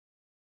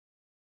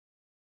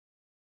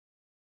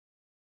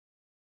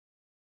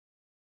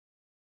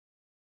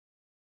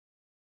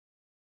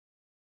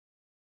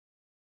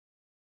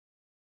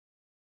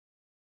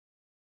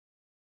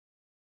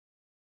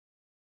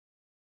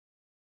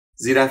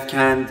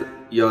زیرافکند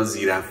یا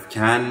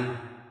زیرافکن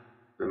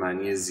به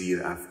معنی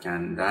زیر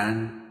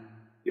افکندن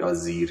یا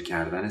زیر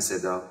کردن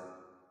صدا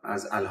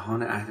از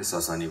الحان عهد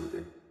ساسانی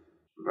بوده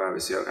و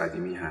بسیار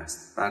قدیمی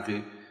هست.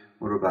 برخی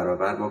اون رو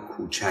برابر با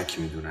کوچک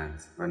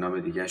میدونند و نام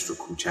دیگرش رو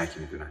کوچک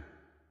میدونند.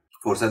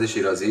 فرصت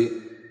شیرازی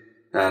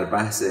در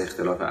بحث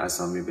اختلاف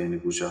اسامی بین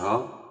گوشه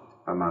ها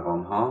و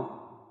مقام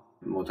ها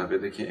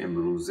معتقده که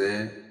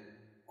امروزه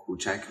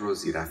کوچک رو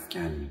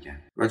زیرافکند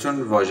میگن و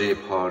چون واژه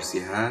پارسی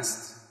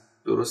هست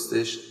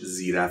درستش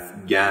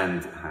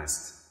زیرافکند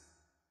هست،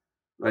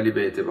 ولی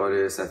به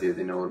اعتبار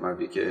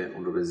صفی‌الدین که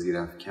اون رو به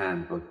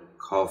زیرافکند با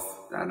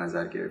کاف در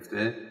نظر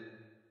گرفته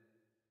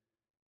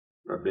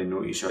و به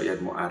نوعی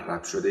شاید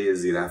معرب شده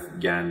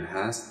زیرافکند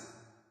هست،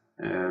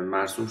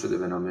 مرسوم شده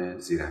به نام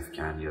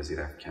زیرافکند یا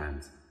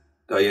زیرافکند.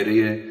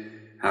 دایره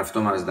 7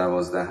 از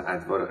 12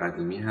 ادوار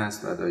قدیمی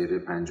هست و دایره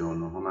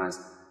 59 از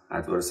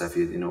ادوار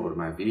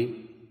صفی‌الدین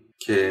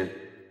که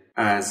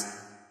از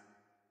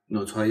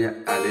نوت‌های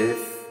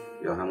الف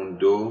یا همون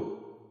دو،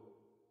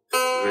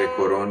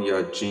 رکورون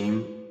یا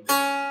جیم،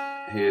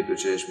 هی دو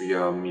چشم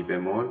یا می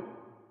بمول،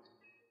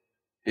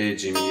 هی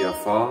جیمی یا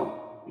فا،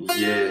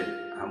 یه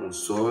همون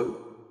سول،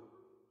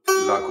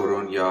 لا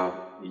کورون یا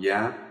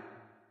یب،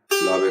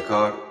 لا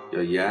بکار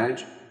یا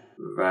یج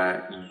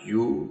و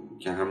یو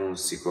که همون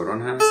سی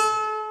کورون هست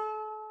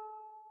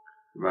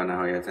و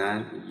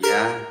نهایتاً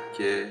یه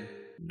که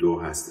دو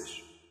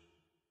هستش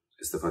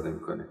استفاده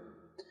میکنه.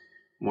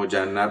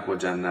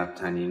 مجنب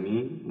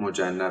تنینی،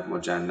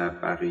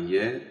 مجنب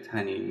بقیه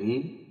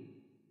تنینی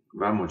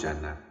و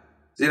مجنب.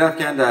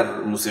 زیرافکند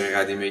در موسیقی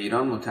قدیم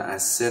ایران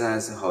متأثر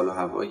از حال و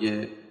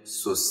هوای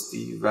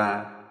سستی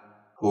و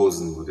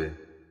حزن بوده.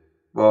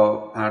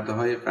 با پرده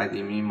های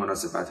قدیمی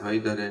مناسبت هایی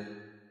داره.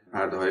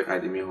 پرده های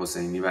قدیمی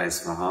حسینی و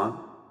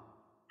اصفهان،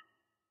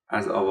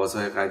 از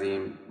آوازهای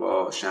قدیم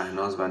با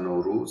شهناز و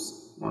نوروز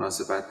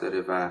مناسبت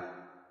داره و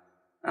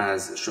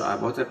از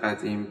شعبات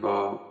قدیم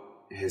با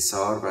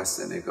حصار و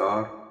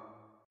سنگار،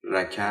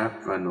 رکب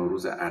و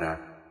نوروز عرب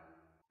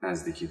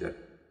نزدیکی داره.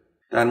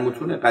 در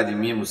متون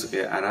قدیمی موسیقی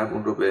عرب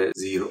اون رو به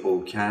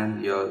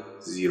زیرافکند یا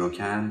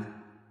زیرافکند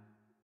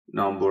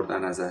نام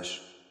بردن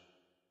ازش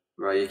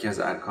و یکی از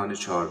ارکان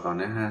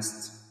چهارگانه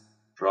هست: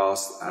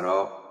 راست،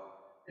 عراق،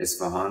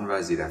 اصفهان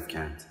و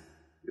زیرافکند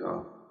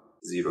یا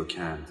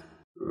زیرافکند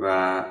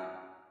و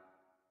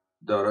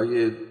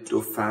دارای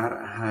دو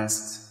فرع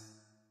هست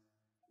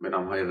به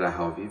نامهای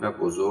رهاوی و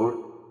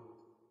بزرگ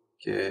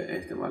که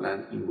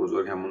احتمالاً این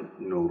بزرگ همون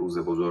نوروز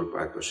بزرگ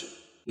باید باشه.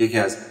 یکی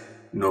از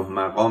 9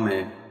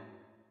 مقام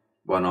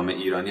با نام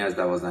ایرانی از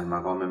 12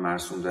 مقام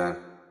مرسوم در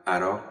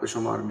عراق به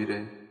شمار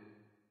میره.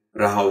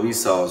 رهاوی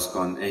ساز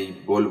کن ای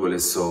بلبل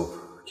صبح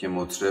که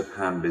مطرب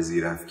هم به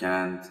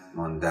زیرافکند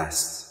مانده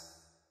است.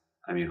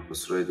 امیر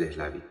خسرو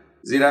دهلوی.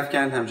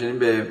 زیرافکند همچنین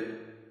به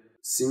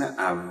سیم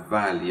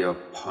اول یا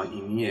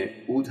پایینی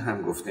عود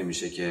هم گفته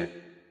میشه که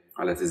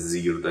حالت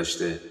زیر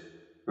داشته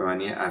به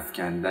معنی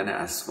افکندن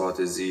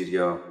اصوات زیر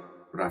یا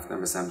رفتن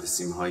به سمت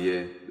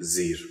سیمهای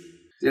زیر.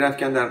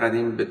 زیرافکند در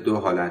قدیم به 2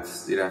 حالت،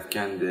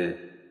 زیرافکند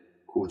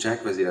کوچک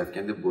و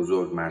زیرافکند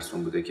بزرگ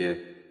مرسوم بوده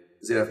که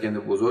زیرافکند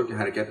بزرگ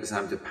حرکت به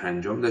سمت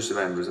پنجم داشته و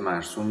امروز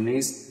مرسوم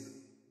نیست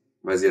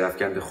و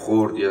زیرافکند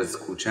خرد یا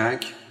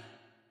کوچک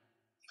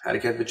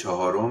حرکت به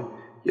 4م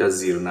یا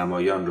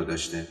زیرنمایان رو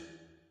داشته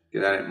که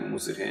در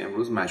موسیقی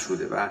امروز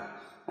مشهوده. و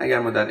اگر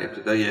ما در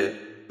ابتدای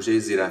گوشه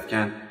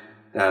زیرافکند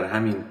در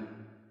همین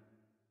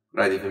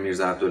ردیف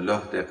میرزا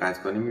عبدالله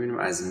دقت کنیم می‌بینیم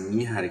از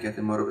می حرکت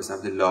ما رو به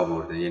سمت لا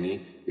برده،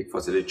 یعنی یک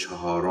فاصله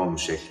 4م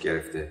شکل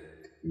گرفته،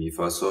 می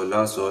فا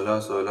سولا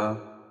سولا سولا.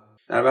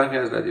 در برخی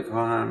از ردیف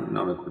ها هم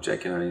نام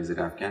کوچک کنار این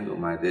زیرافکند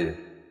اومده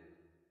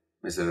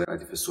مثل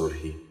ردیف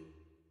صلحی.